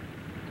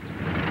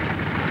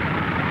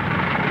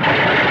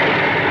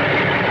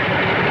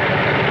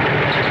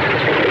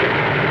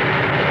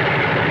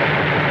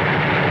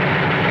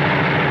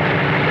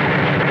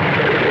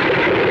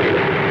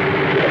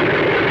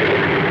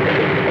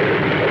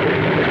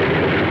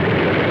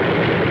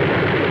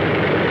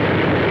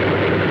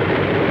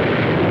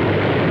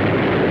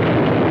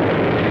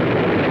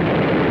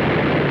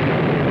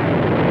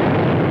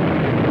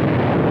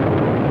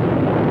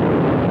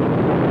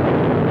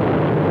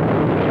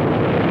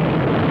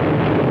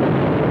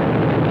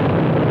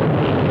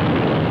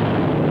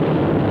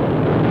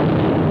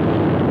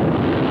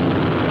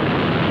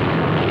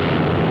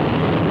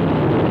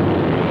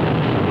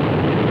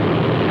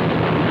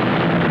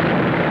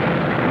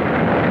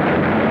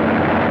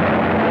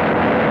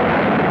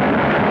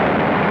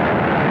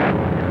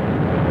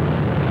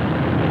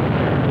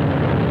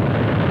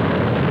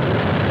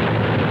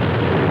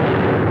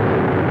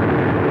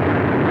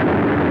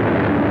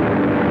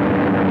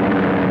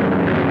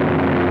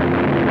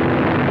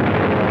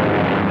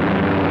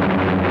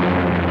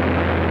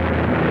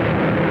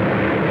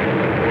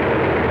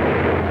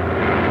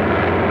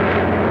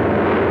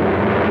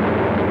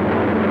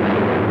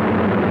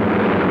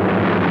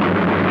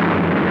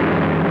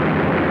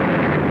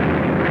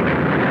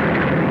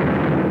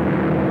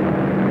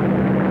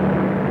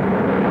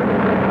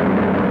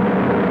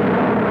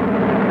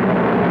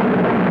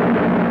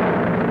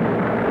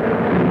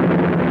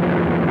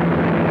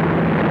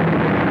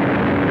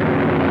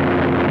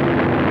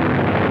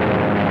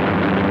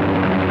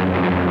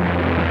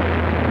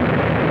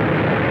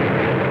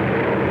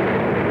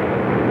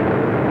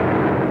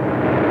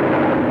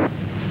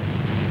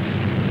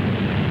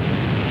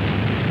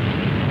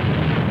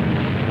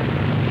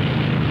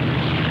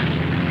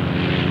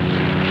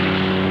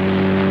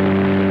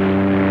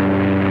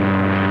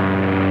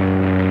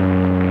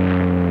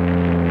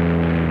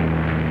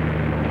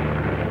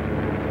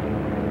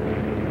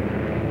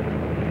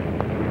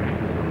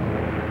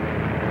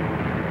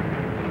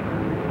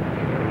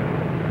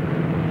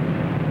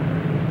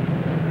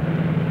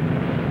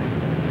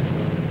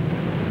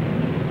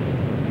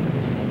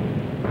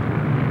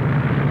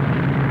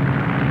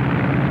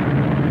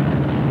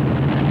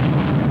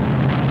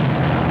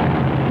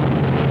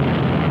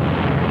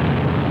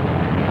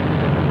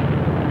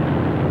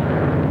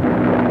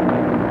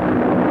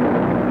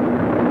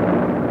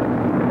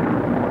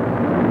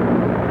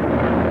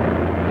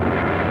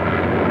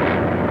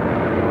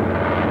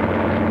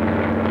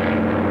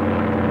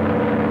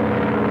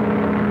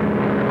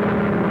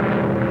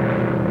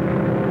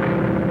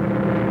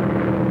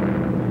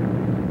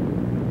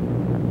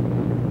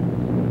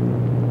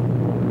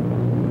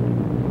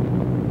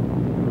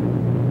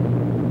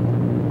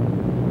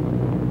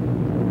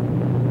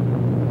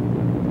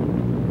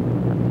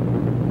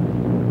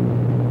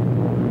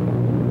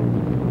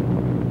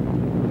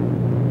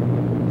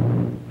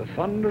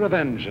 thunder of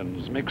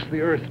engines makes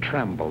the earth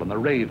tremble and the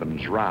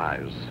ravens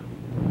rise.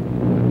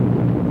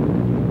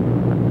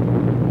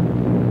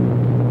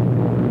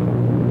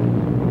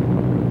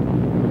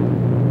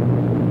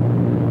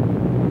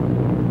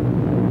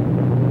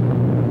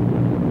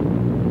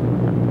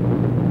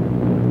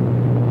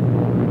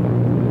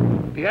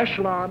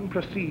 echelon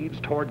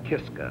proceeds toward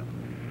Kiska.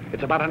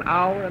 It's about an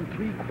hour and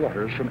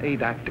 3/4 from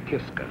Adak to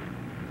Kiska.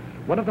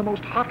 One of the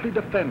most hotly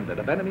defended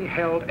of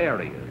enemy-held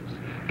areas,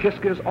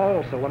 Kiska is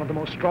also one of the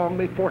most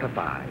strongly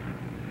fortified.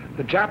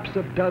 The Japs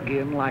have dug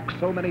in like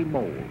so many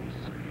moles.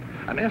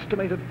 An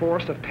estimated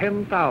force of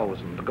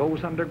 10,000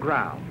 goes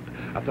underground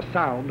at the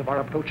sound of our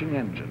approaching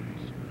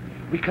engines.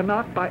 We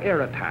cannot, by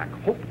air attack,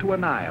 hope to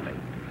annihilate.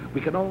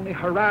 We can only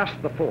harass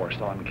the force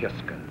on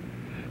Kiska,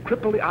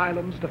 cripple the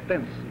island's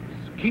defenses,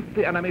 keep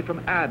the enemy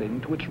from adding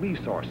to its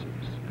resources,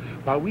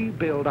 while we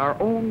build our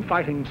own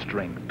fighting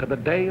strength to the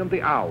day and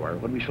the hour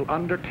when we shall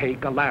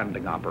undertake a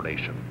landing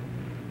operation.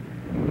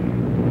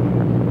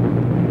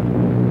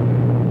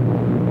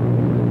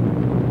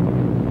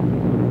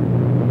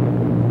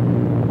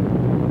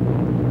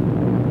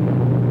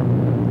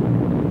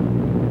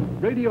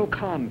 Radio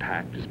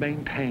contact is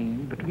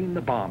maintained between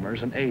the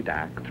bombers and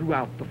Adak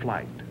throughout the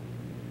flight,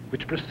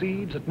 which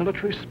proceeds at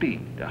military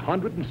speed,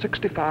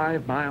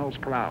 165 miles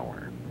per hour.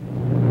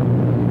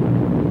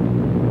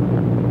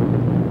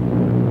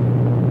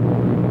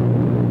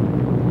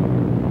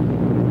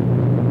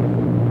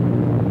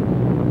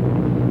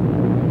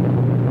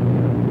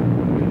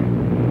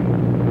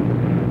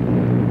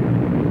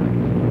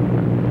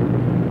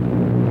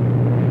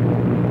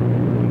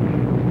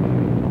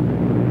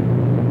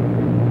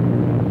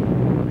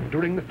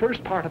 During the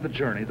first part of the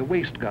journey, the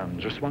waist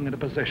guns are swung into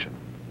position,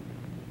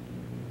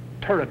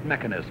 turret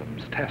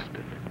mechanisms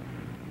tested,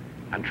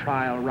 and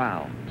trial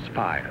rounds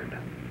fired.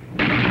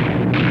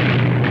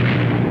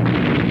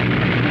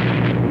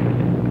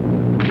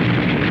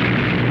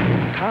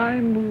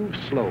 Time moves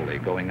slowly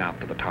going out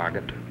to the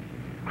target.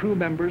 Crew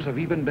members have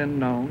even been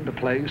known to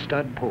play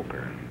stud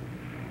poker.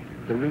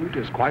 The route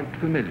is quite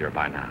familiar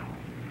by now.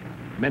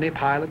 Many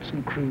pilots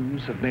and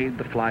crews have made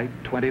the flight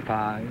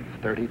 25,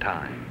 30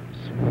 times.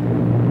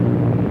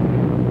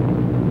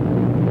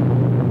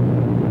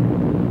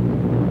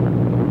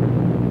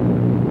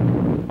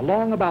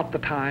 Along about the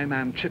time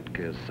Amchitka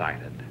is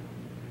sighted,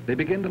 they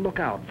begin to look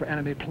out for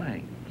enemy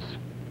planes.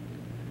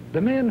 The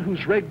men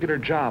whose regular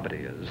job it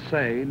is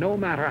say no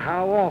matter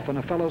how often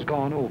a fellow's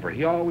gone over,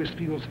 he always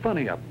feels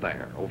funny up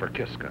there over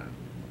Kiska.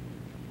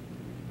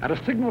 At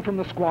a signal from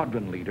the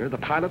squadron leader, the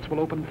pilots will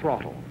open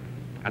throttle,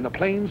 and the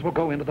planes will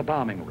go into the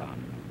bombing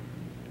run.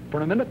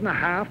 For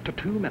 1.5 to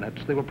 2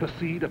 minutes, they will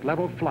proceed at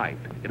level flight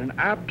in an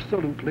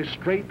absolutely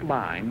straight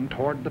line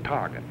toward the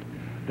target,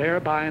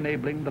 thereby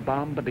enabling the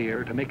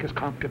bombardier to make his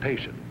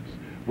computations: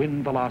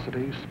 wind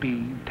velocity,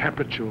 speed,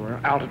 temperature,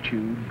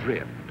 altitude,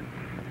 drift.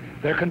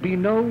 There can be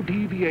no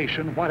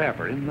deviation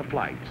whatever in the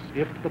flights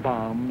if the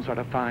bombs are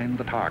to find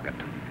the target.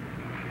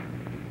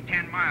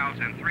 10 miles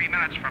and 3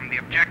 minutes from the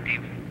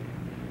objective.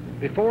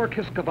 Before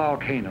Kiska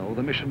Volcano,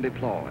 the mission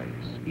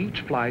deploys,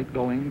 each flight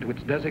going to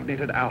its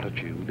designated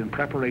altitude in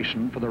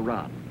preparation for the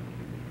run.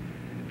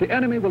 The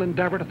enemy will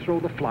endeavor to throw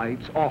the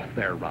flights off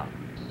their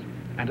runs,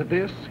 and to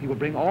this he will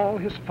bring all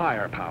his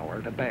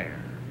firepower to bear.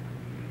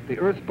 The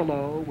earth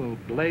below will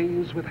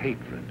blaze with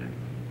hatred.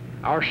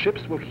 Our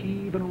ships will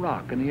heave and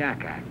rock in the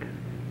Adak.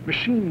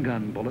 Machine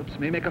gun bullets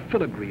may make a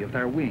filigree of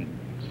their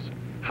wings.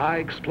 High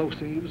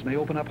explosives may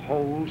open up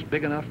holes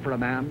big enough for a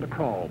man to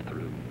crawl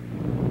through.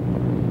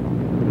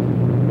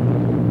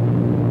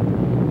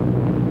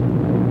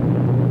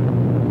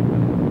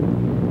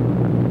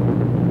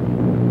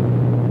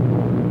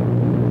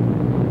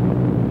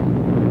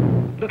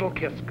 Little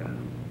Kiska,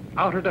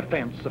 outer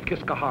defense of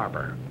Kiska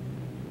Harbor.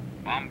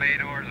 Bomb bay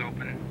doors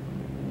open.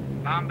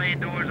 Bomb bay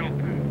doors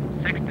open.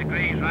 6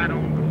 degrees right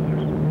on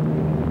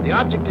course. The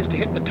object is to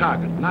hit the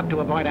target, not to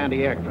avoid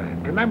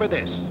anti-aircraft. Remember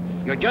this,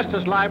 you're just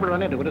as liable to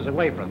run into it as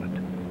away from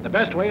it. The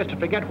best way is to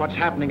forget what's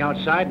happening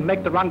outside and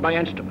make the run by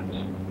instruments.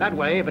 That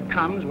way, if it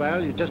comes,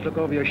 well, you just look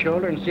over your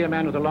shoulder and see a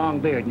man with a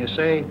long beard, and you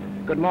say,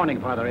 "Good morning,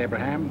 Father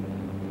Abraham."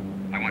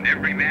 I want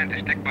every man to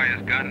stick by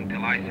his gun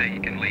until I say he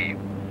can leave.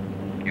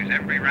 Use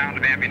every round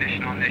of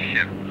ammunition on this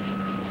ship.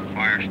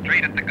 Fire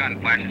straight at the gun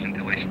flashes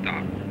until they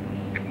stop.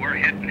 If we're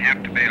hit and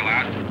have to bail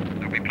out,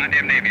 there'll be plenty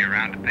of Navy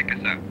around to pick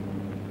us up.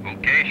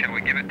 Okay, shall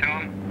we give it to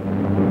them?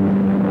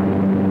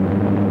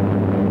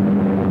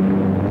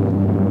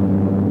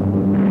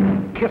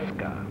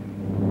 Kiska.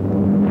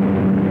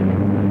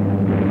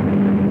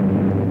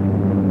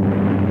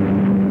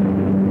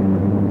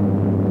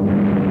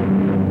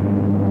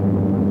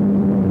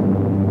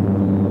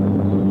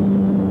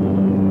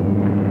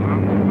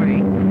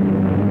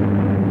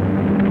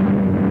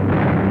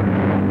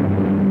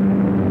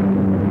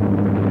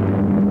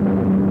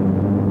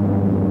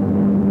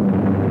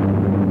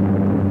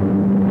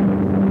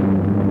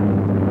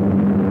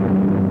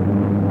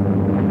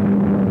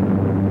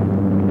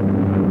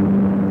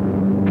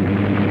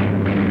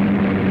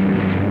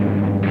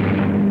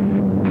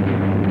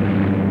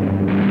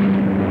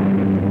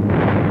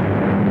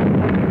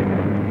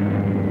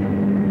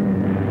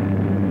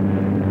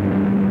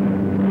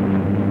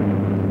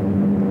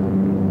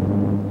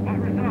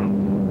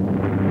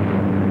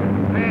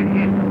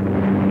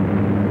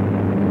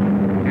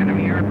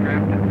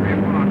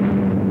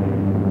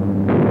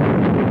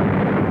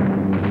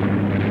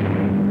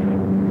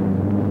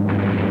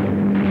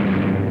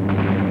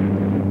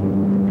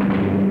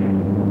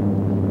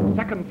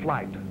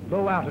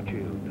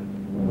 altitude.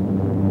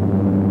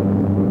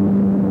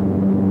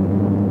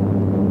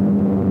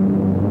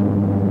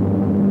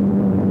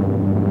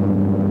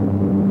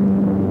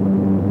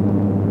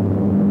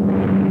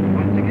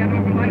 Once again,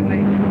 over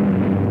lightly.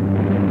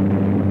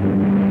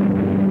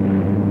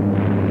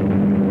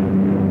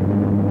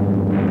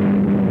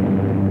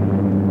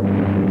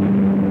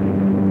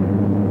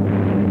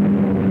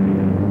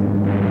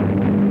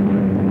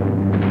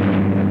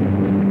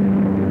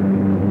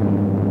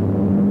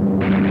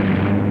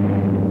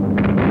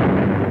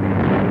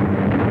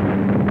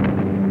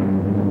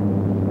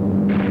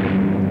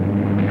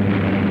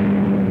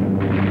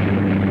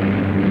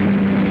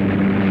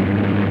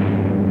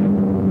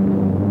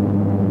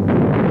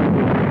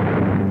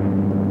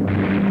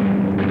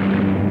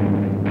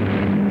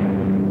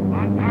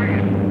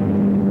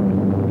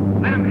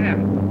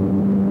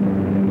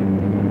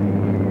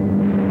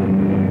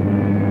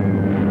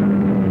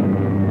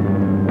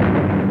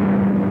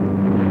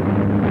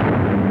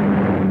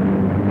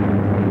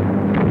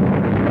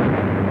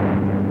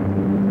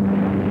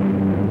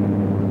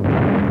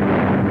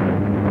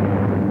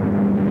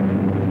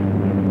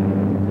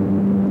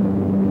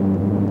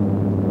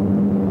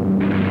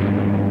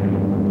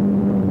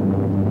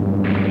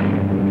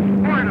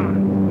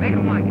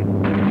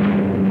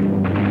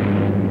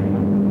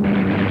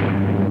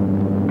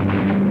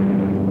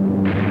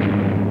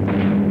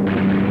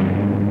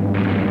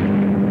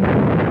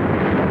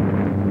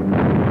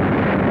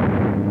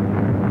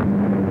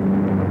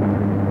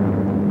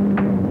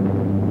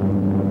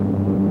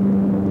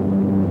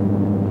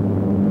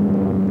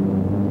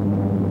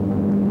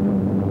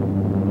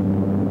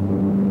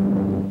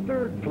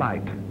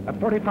 At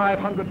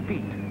 4,500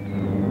 feet.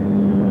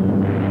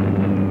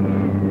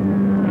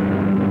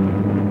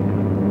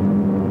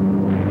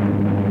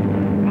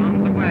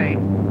 Bombs away.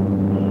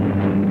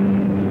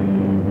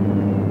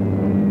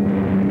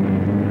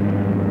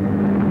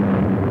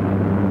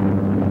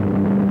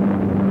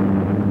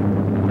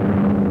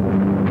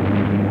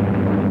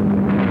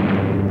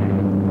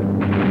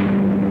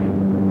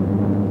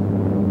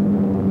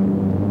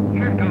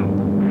 Here it goes.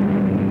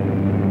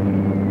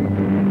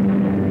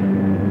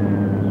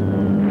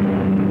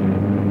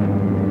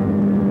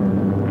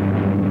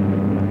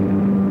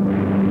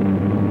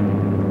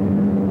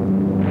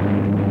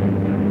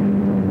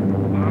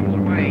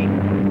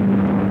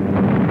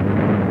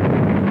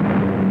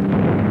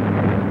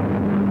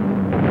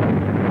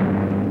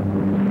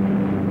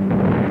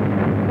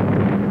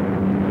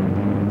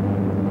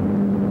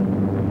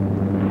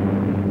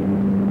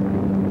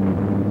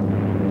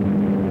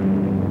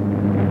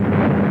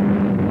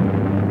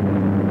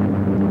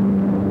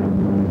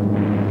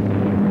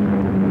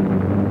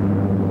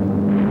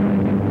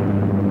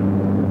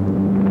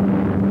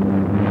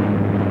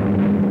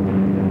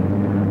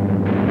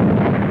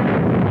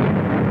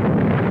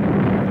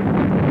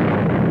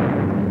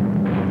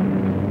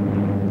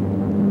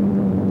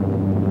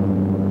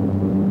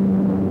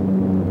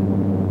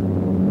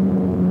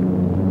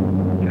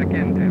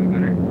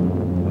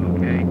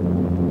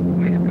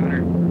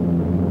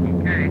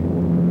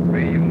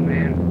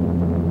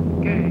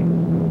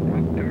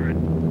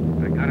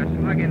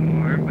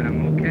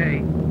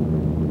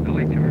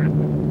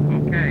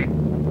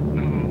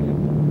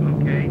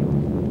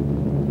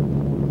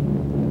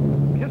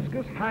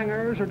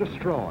 Hangars are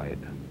destroyed,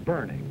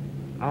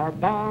 burning. Our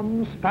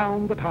bombs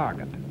found the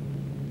target.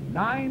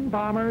 9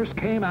 bombers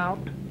came out,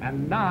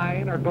 and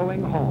 9 are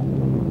going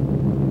home.